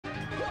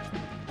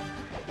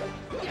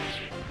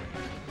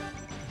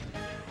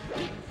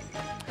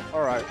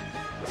All right.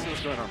 Let's see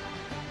what's going on. So,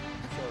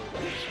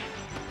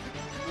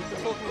 we've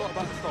been talking a lot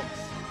about the stomps.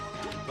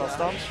 About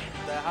stomps?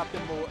 There have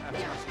been more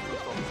efficacious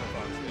stomps so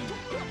far.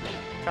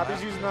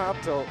 Cappy's using that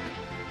up tilt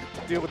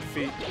to deal with the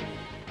feet.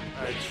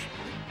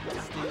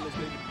 Steel is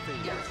big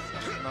feet. Yes.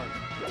 No.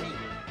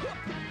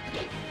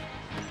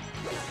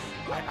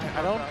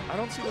 I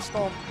don't see the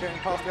stomp getting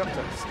past the up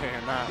tilt.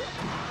 Saying that.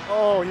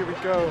 Oh, here we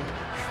go.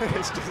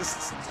 It's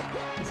just do it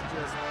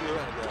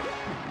again.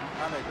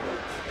 And again.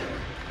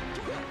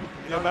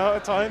 The amount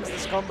of times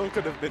this combo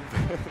could have been.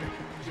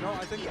 You know,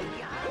 I think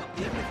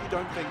even if you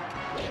don't think,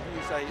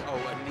 you say, oh,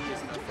 a knee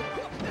isn't a foot.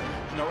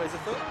 You know what is a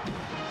foot?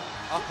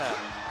 Up air.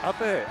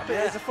 Up air. Up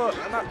air is a foot.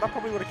 And that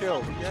probably would have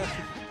killed. Yeah.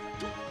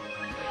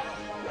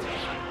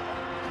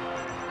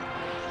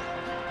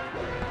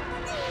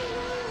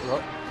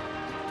 Right.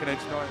 Can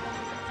edge 9.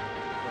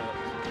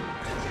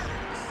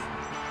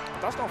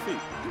 That's not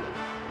feet.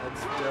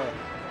 That's,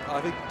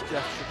 I think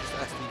Jeff should just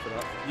SD for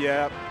that.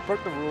 Yeah,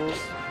 broke the rules.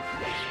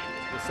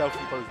 The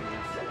self-imposed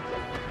rules.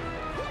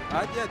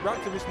 Yeah,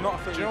 Raptor is not a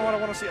foot. Do you know what I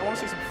want to see? I want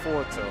to see some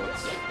forward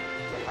tilts.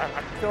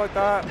 I feel like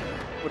that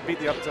would beat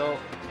the up tilt.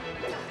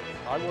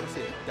 I want to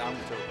see it down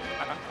tilt.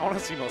 I want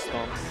to see more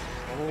stomps.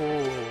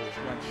 Oh,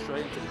 she went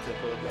straight into the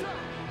tipper.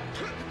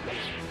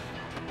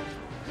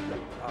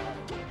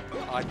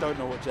 I don't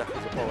know what Jeff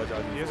is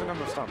apologising. He has a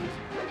number of stomps.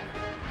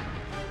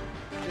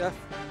 Jeff,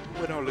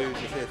 win or lose,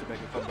 is here to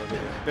make a combo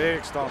video.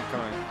 Big stomp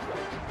coming.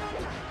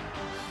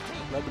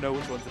 Let me know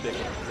which one's the big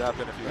one, because there have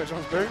been a few. Which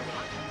one's big?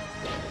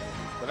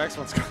 The next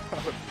one's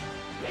coming.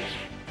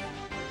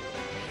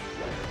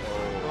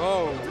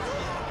 Oh.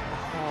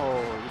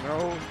 Oh, you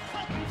know,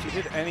 if you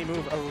did any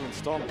move other than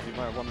stomp, you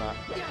might have won that.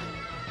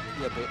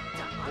 Yeah, but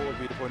what would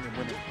be the point in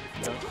winning?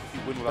 If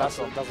you win without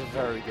stomp? That's a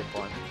very good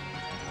point.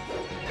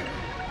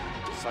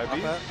 Side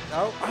B? No,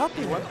 I hope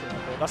he went for it.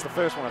 That's the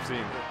first one I've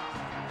seen.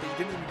 But he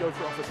didn't even go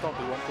for it off the stomp,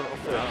 he went for it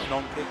off the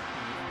non-kick.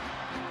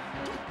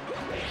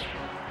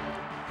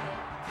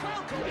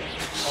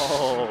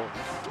 Oh,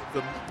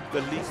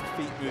 the least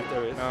feet move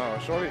there is. No,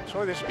 surely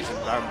there should be some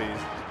down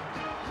Bs.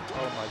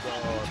 Oh my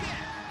god.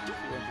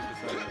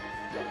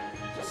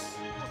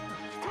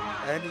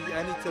 200%.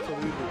 Any tip of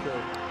move will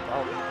kill.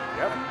 Oh,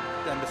 yep.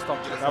 And then the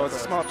stomp. That was a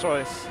smart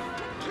choice.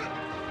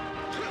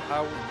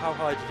 How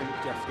high do you think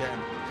Jeff's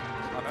getting?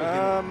 I'm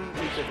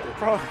thinking 250.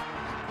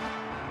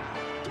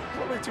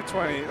 Probably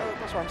 220.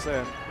 That's what I'm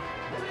saying.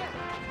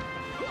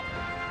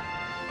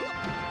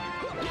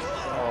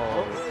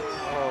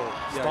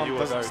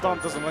 Yeah,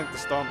 stomp doesn't link the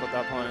stomp at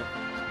that point.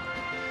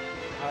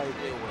 I always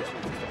use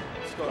the stomp.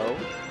 Just gotta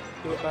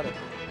do it better.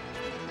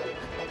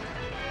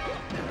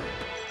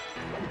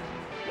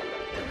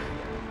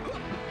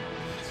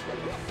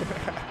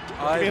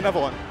 Give me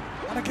another one.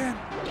 And again.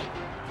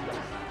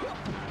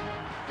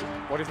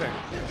 What do you think?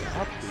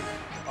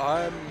 I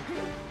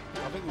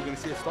think we're going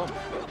to see a stomp.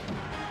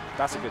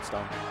 That's a good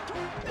stomp.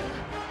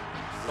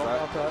 Stomp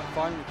up there,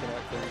 finally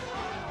connecting.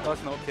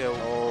 Does not kill.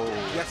 Oh.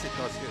 Yes, it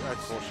does.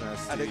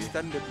 That's an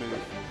extended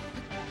move.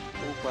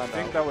 I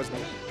think that was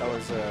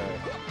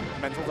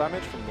mental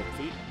damage from the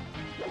feet.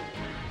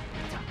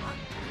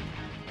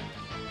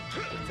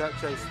 Tech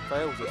chase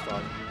fails this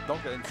time.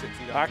 Not getting 60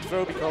 damage. Back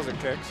throw because it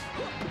kicks.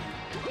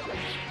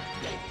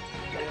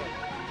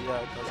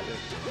 Yeah, it does kick.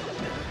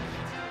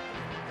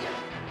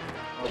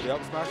 Oh, the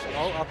up smash.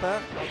 Oh, up there.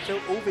 Up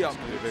tilt. All the up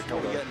moves.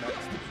 What do we get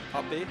next?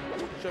 Up B.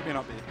 Show me an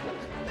up B.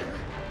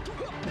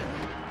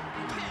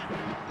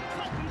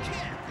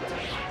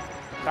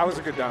 That was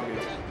a good down B.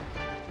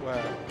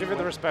 Where? Give it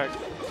the respect.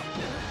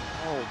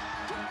 Oh.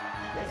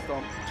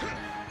 Stomp.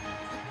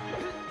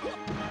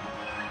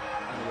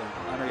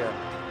 And again.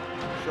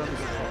 Show me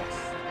some shots.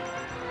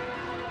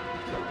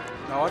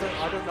 No, I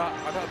don't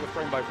have a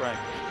frame by frame.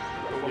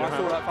 But when I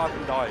saw that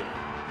Falcon dive,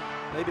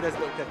 maybe there's a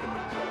little kick in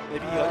there.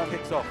 Maybe he like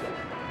kicks off,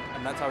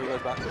 and that's how he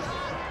goes backwards.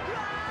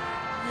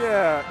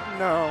 Yeah,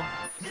 no.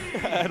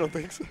 I don't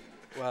think so.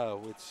 Wow,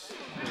 which...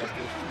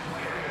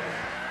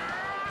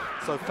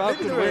 So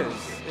Falcon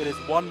wins. It is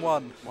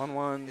 1-1.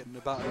 1-1. In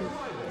the battle.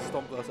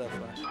 Stomp versus F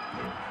Smash.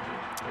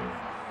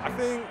 I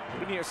think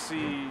we need to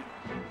see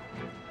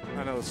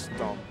another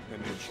stomp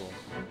in neutral.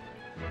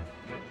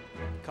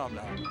 Calm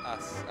down.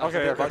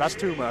 Okay, that's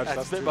too much.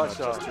 That's too much.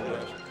 That's too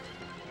much.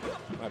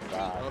 My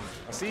bad.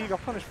 I see you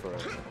got punished for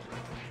it.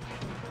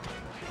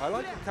 I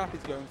like that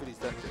Cappy's going for these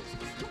tech chases.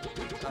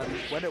 And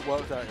when it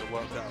worked out, it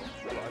worked out.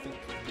 But I think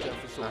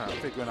Jeff is sort of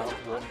figuring out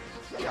what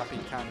Cappy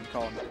can and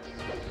can't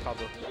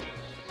cover.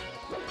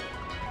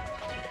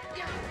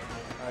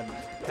 And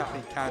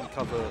Cappy can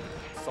cover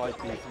side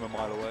B from a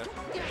mile away.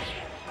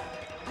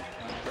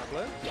 No,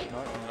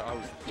 I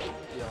was in.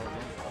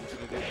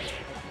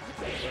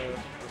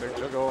 Big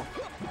juggle.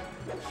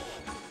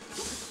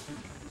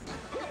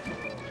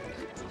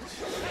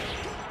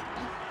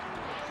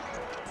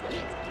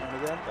 And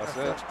again, that's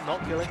it. Not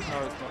killing? No,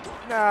 it's not.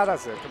 Nah,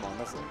 that's it. Come on,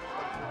 that's it.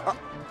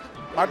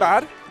 My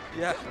bad.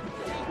 Yeah,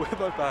 we're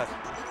both bad.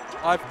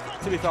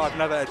 To be fair, I've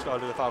never edge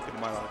guarded a Falcon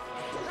in my life.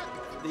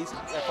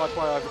 If I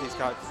play over these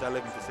characters, they're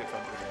living to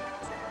 600.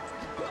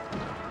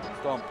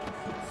 Stomp.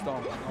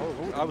 Stomp. Oh,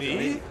 that was a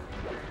knee.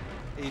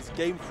 He's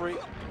game free.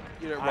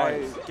 You know,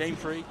 right. Game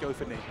free, go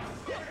for knee.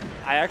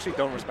 I actually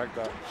don't respect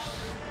that.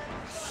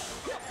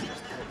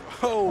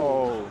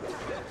 Oh.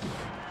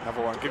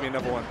 Another one. Give me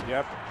another one.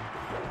 Yep.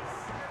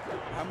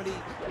 How many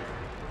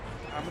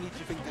do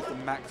you think is the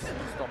max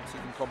stomps you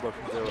can combo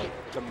from 0?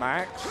 The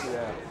max?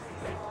 Yeah.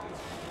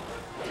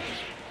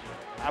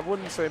 I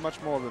wouldn't say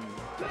much more than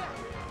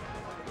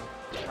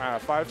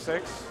 5,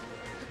 6.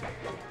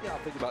 Yeah, I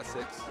think about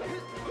 6.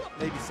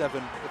 Maybe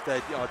 7 if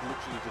they're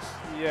literally just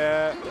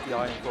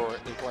DIing for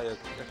it. They play a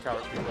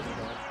character who doesn't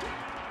know.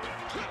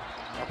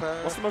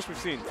 What's the most we've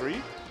seen?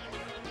 3?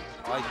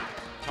 I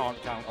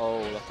can't count.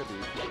 Oh, that could be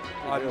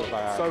I'm real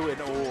bad. so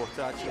in awe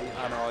to actually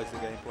analyse the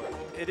gameplay.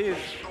 It is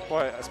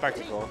quite a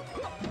spectacle.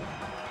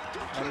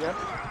 And again?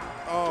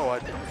 Oh, I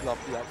love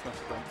the up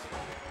smash points.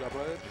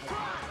 Double edge.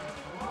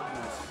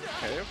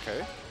 Okay,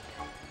 okay.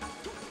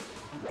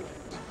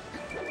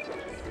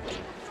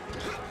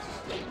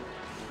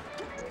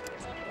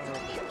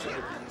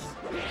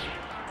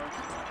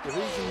 The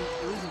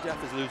reason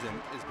Jeff is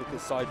losing is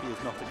because side B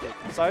is not a kick.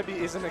 Side B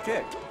isn't a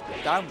kick.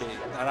 Down B,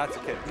 and that's a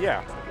kick.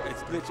 Yeah.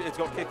 It's literally, it's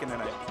got kicking in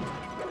it.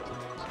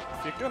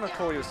 If you're gonna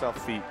call yourself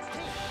feet,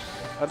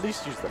 at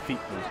least use the feet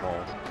move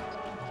more.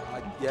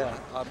 I'm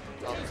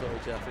sorry,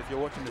 Jeff. If you're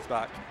watching this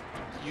back,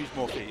 use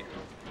more feet.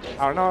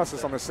 Our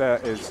analysis on the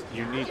set is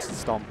you need to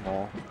stomp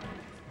more.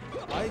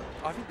 I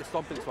think the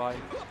stomping's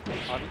fine. I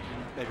think you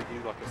maybe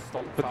do like a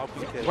stomp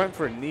falcon kick. Went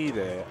for a knee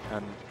there,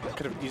 and it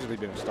could have easily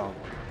been a stomp.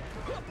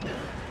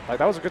 Like,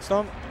 that was a good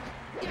stomp.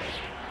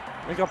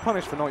 We got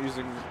punished for not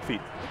using feet.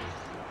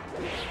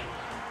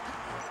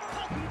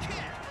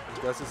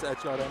 Does this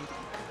edge guard end?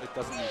 It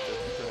doesn't need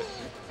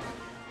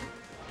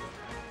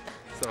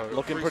to. So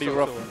looking pretty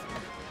rough.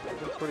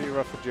 Looking pretty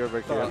rough for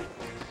GeoBreaker.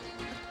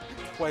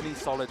 20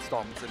 solid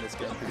stomps in this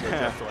game.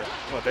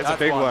 Well, there's a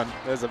big one.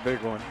 There's a big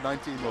one.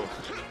 19 more.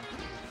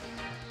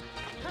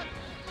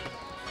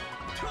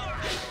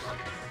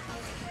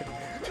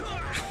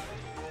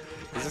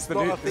 Is this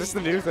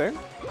the new thing?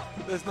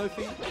 There's no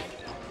feet.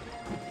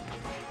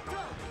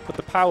 But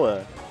the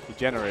power he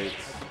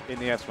generates in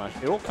the F smash,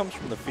 it all comes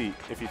from the feet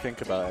if you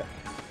think about it.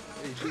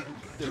 Is he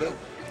do a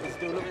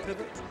little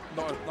pivot?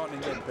 Not an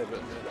in-game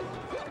pivot.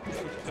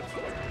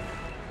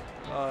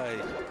 I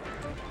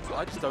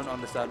just don't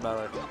understand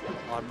melee.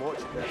 I'm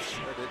watching this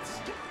and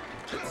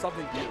it's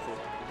something beautiful.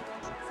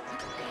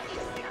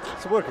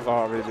 It's a work of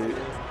art, really.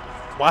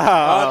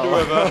 Wow.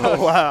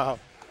 Wow.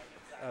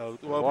 Oh,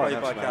 well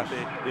played by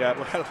Cappy. Yeah.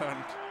 Well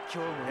earned.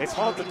 It's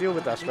hard to deal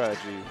with that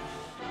strategy.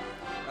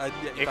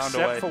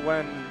 Except for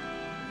when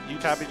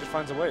Cappy just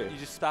finds a way. You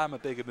just spam a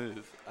bigger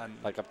move and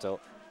like up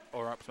tilt.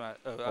 Or up smash.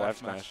 Or F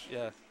smash.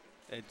 Yeah.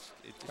 It just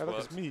look,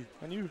 works. it's me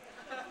and you.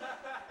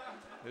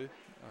 Who?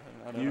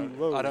 I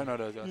don't know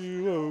those guys.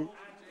 You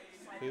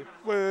Who?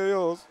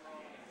 Wales.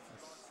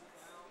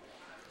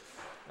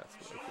 That's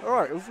all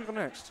right, who have we got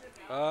next?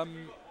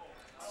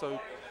 So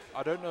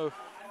I don't know if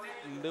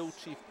Lil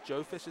Chief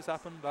Joe Fish has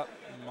happened. That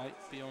might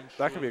be on.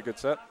 That could be a good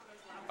set.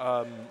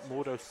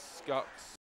 Mordo Skux.